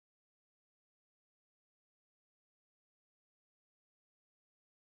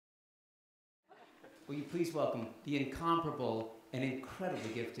will you please welcome the incomparable and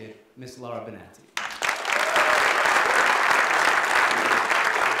incredibly gifted Miss Laura Benanti.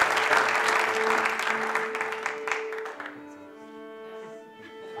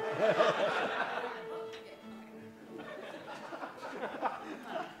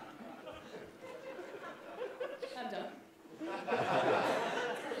 I'm done.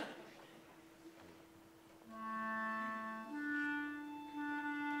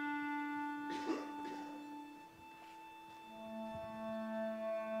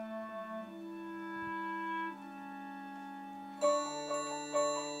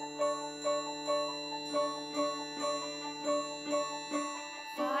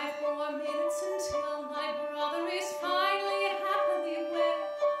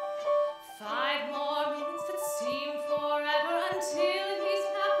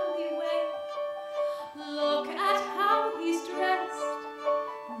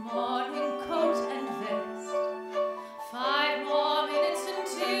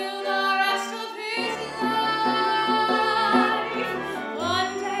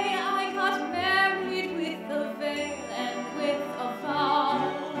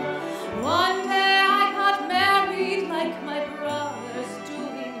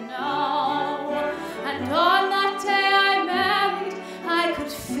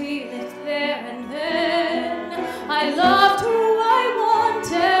 I loved who I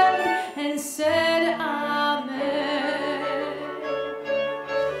wanted and said amen.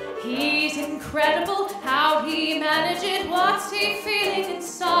 He's incredible how he managed it. What's he feeling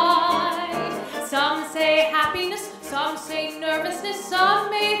inside? Some say happiness, some say nervousness, some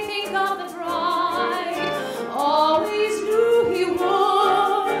may think of the bride. Always knew he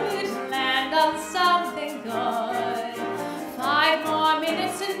would land on something good. 5 more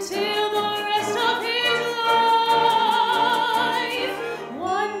minutes until the rest of his life.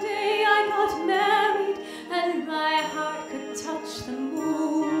 One day I got married and my heart could touch the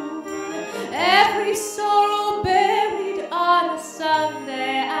moon. Every sorrow buried on a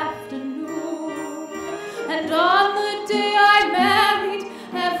Sunday afternoon. And on the day I married,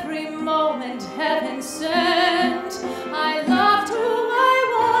 every moment heaven sent. I loved who I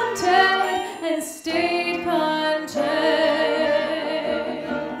wanted and stayed content.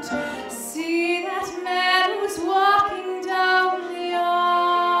 See that man who's walking down the aisle,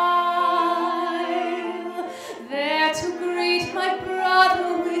 there to greet my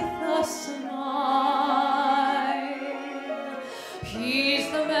brother with a smile. He's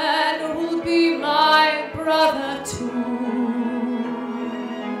the man